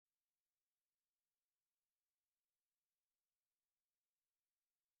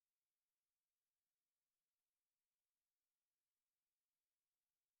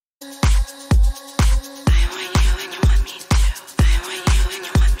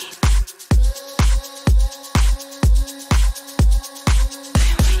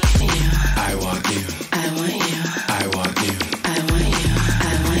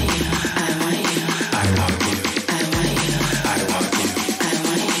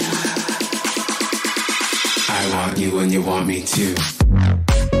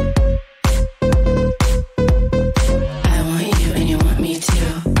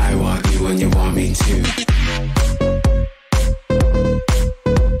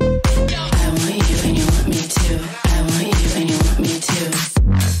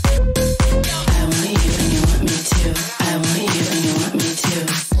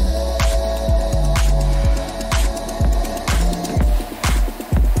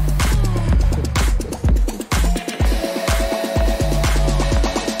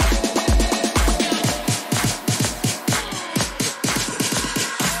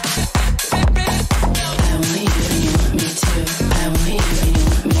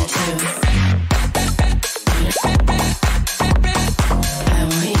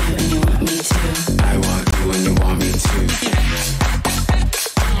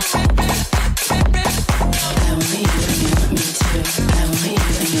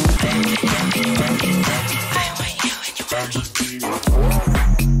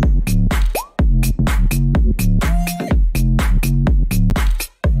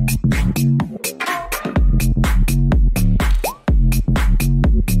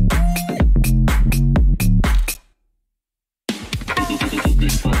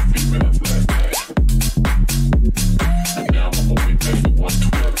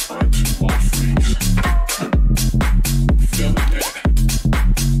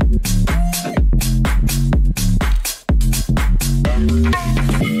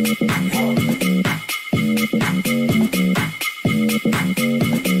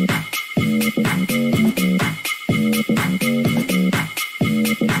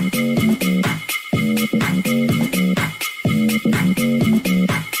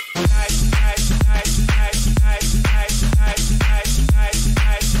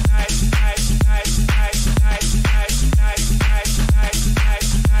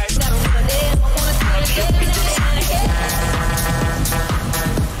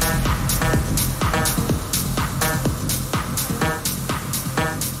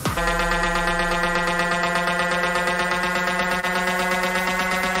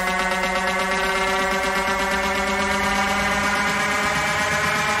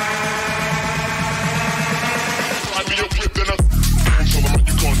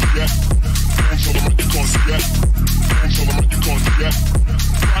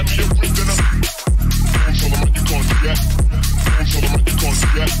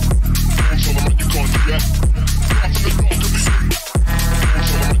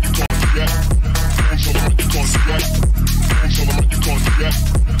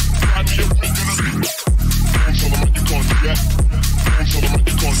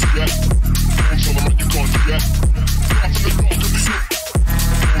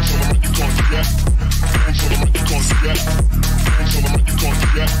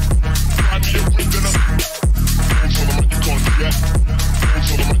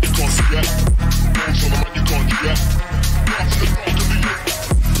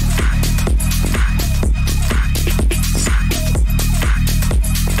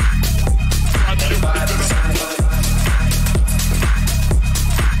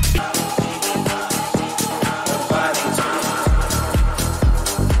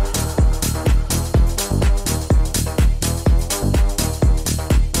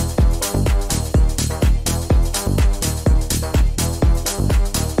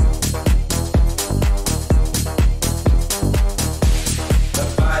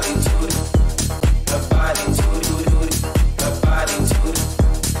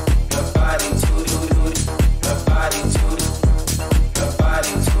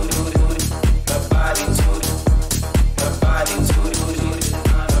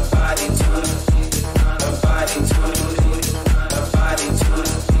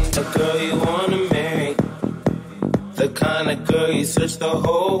search the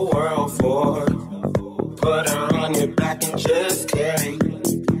whole world for. Put her on your back and just carry.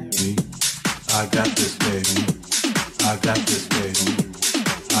 I got this, baby. I got this, baby.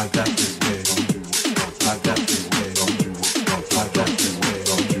 I got this, baby. I got this, baby. I got this, baby. I got this,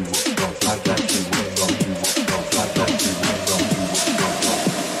 baby. I got this, baby.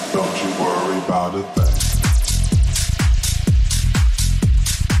 Don't you worry about a thing.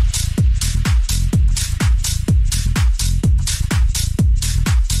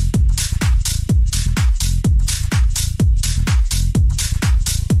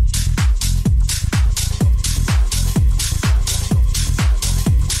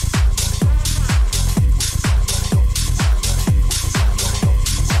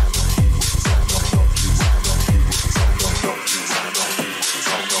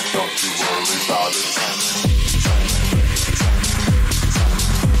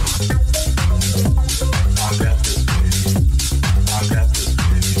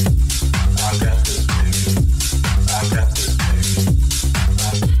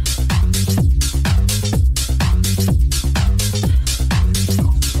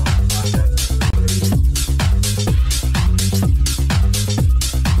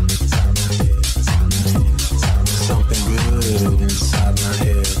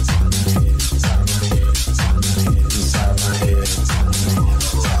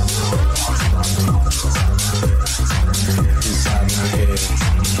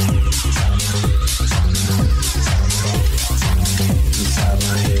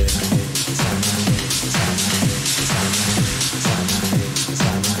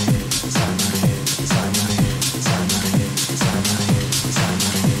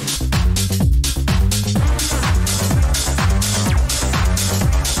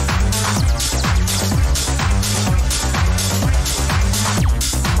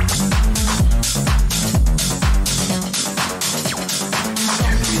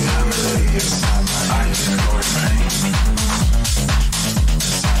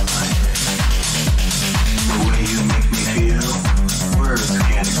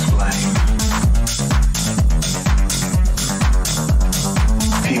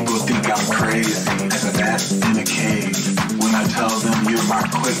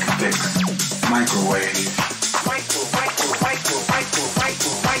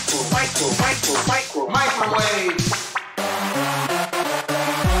 microwave.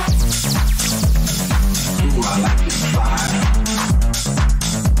 Ooh, I like this vibe.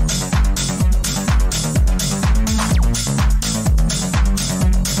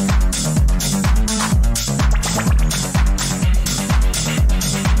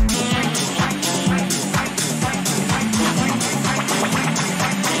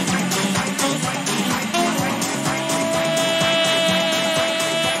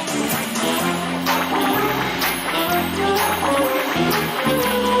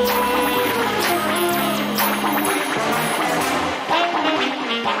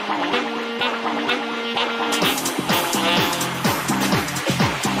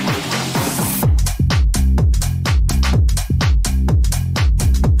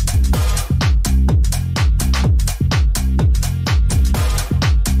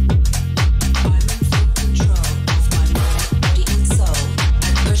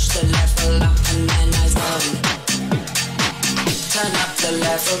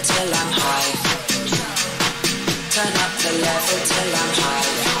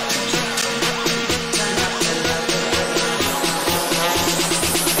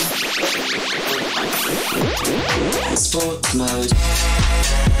 Sports mode.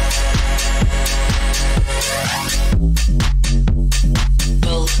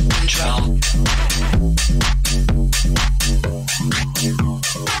 Full control.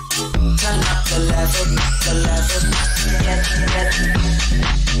 Turn up the level.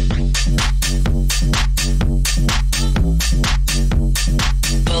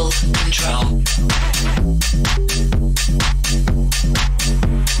 Full control.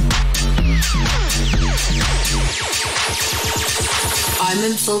 I'm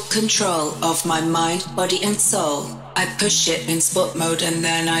in full control of my mind, body and soul. I push it in sport mode and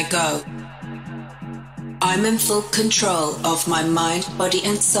then I go. I'm in full control of my mind, body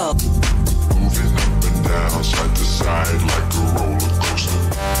and soul. Moving up and down, side to side like a roller coaster.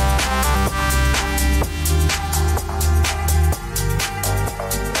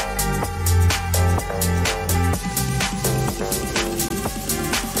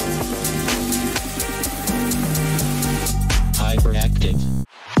 Hyperactive.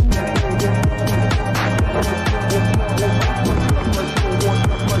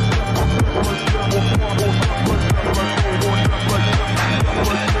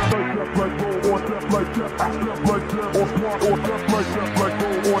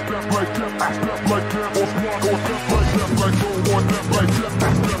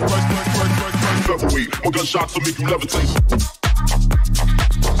 One gunshot to make you levitate.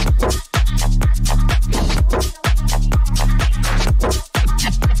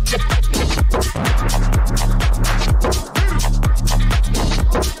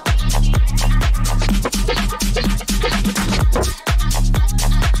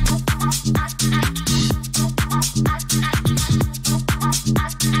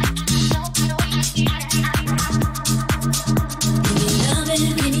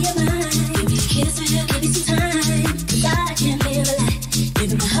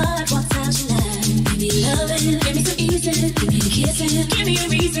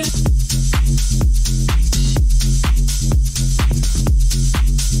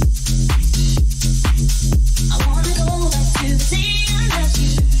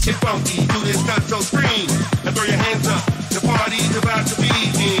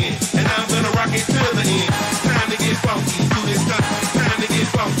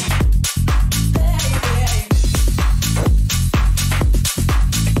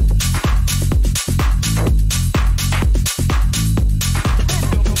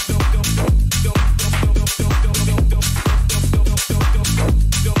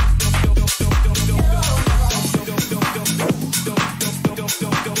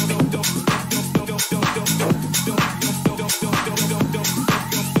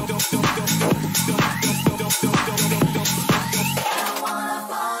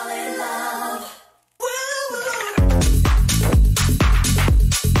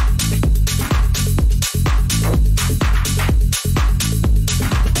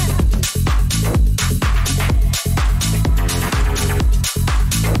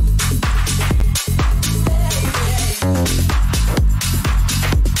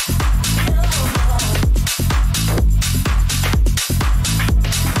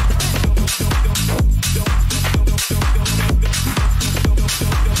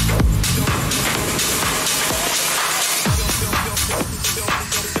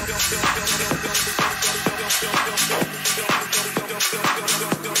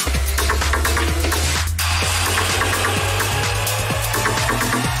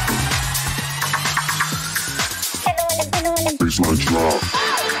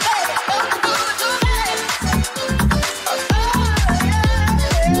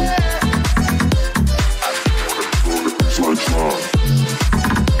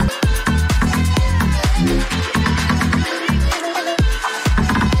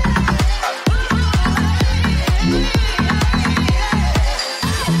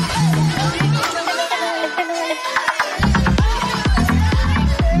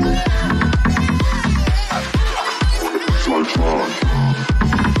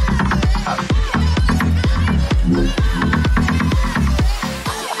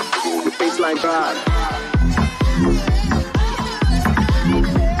 my God.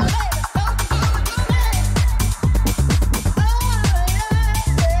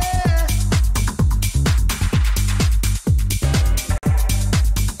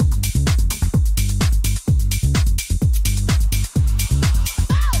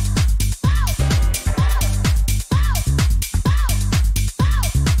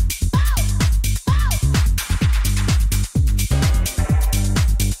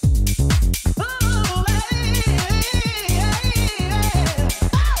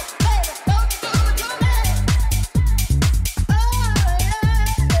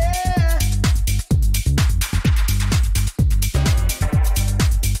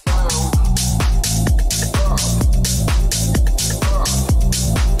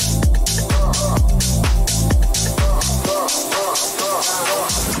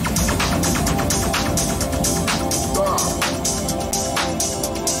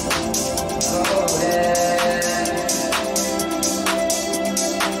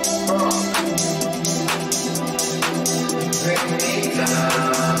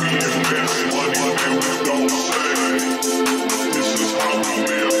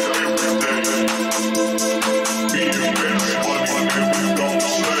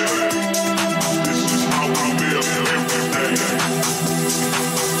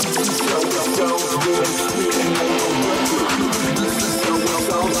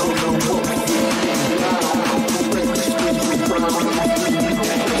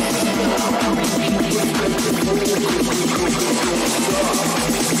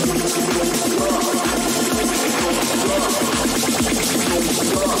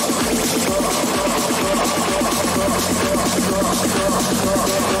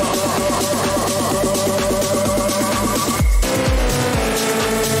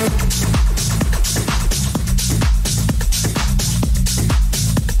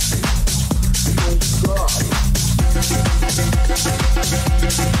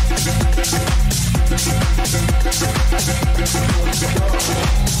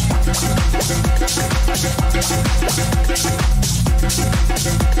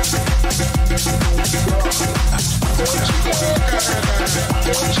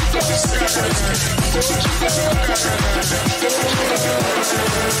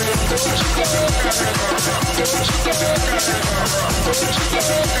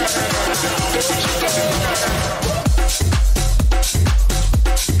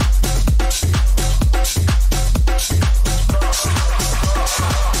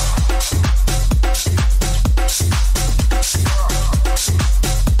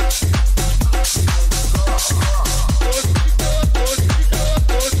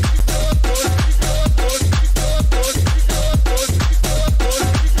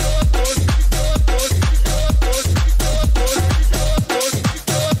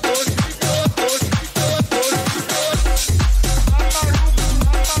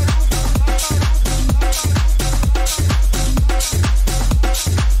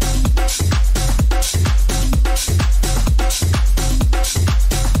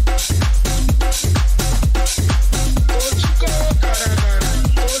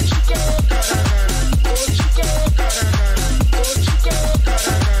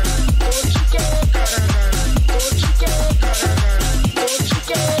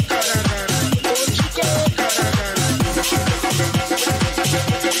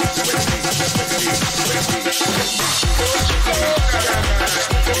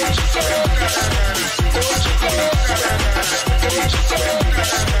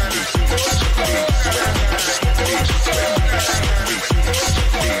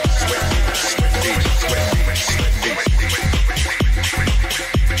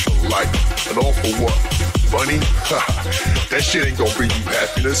 That shit ain't gonna bring you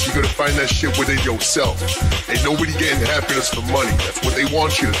happiness. You're gonna find that shit within yourself. Ain't nobody getting happiness for money. That's what they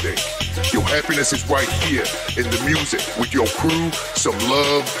want you to think. Your happiness is right here in the music with your crew, some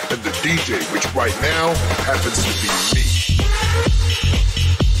love, and the DJ, which right now happens to be me.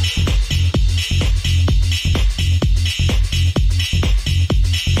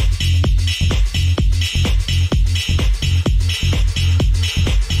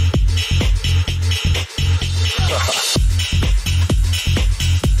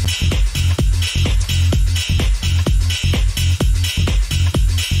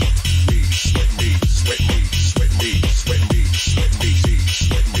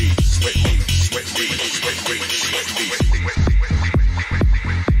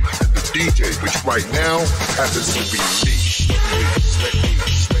 Right now happens to be me. Sweat me,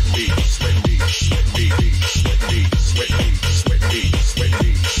 sweat me, sweat me, sweat me, sweat me, sweat me, sweat me, sweat me, sweat me, sweat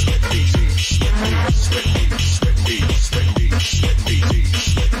me, sweat me, sweat me, sweat me, sweat me, sweat me,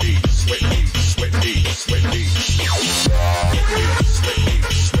 sweat me, sweat me.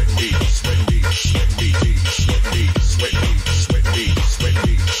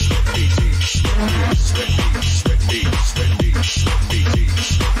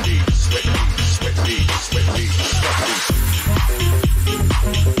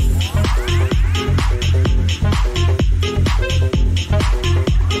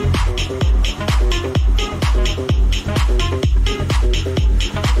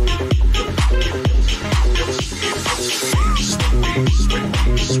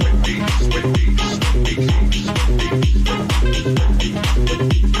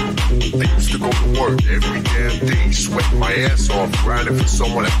 I used to go to work every damn day, sweating my ass off, grinding for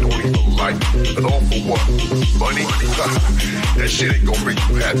someone I don't even like. And all for what? Money? That shit ain't gonna bring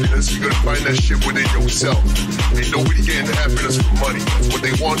you happiness. You gotta find that shit within yourself. Ain't nobody getting happiness for money. That's what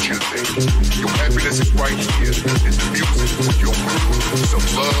they want you to think. Your happiness is right here in the music with your mood, some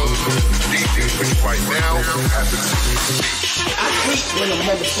love, DJ, which right now happens to me. I hate when a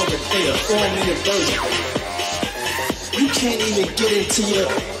motherfucker play a 4-minute version. You can't even get into your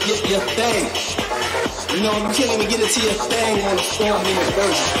thing. You know, you can't even get into your thing on a 4-minute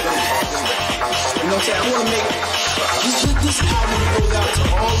version. You know what I'm saying? I want to make this album goes out to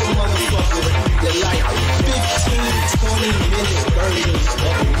all the motherfuckers that like 15-20-minute versions of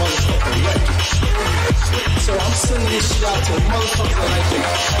a motherfucking record. So I'm sending this shit out to motherfuckers that like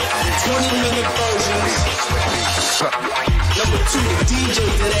 20-minute versions. Number 2, the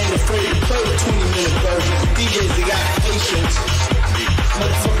DJs that ain't afraid to play the 20-minute version. DJs that got patience.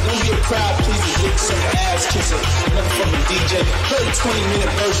 Motherfucker, don't be a crowd pleaser, dick some ass kisser. Motherfucking DJ, play the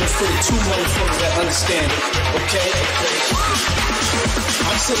 20-minute version for the 2 motherfuckers that understand it. Okay?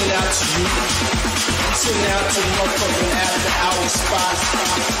 I'm sending out to you. I'm sending out to the motherfucking after hour spots.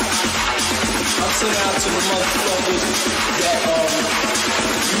 I'm sending out to the motherfuckers that,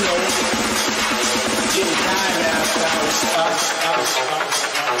 you know, getting high after hour spots.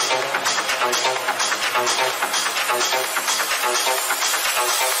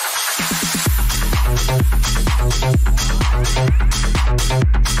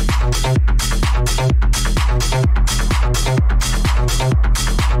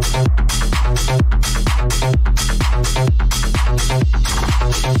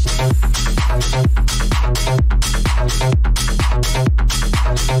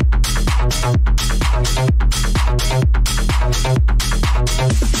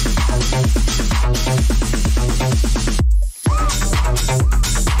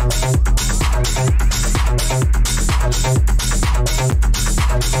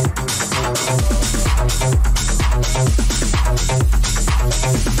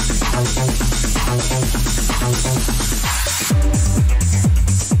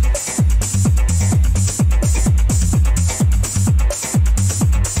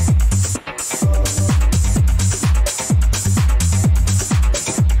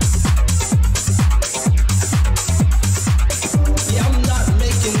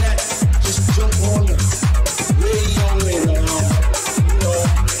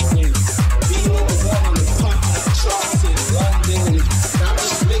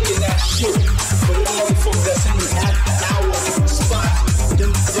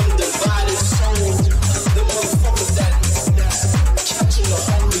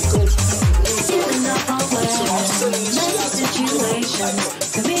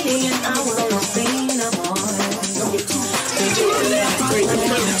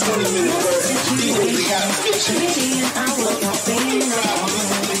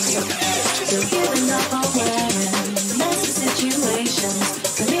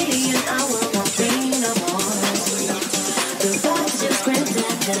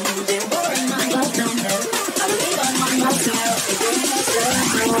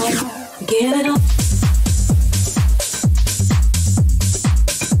 Give it up.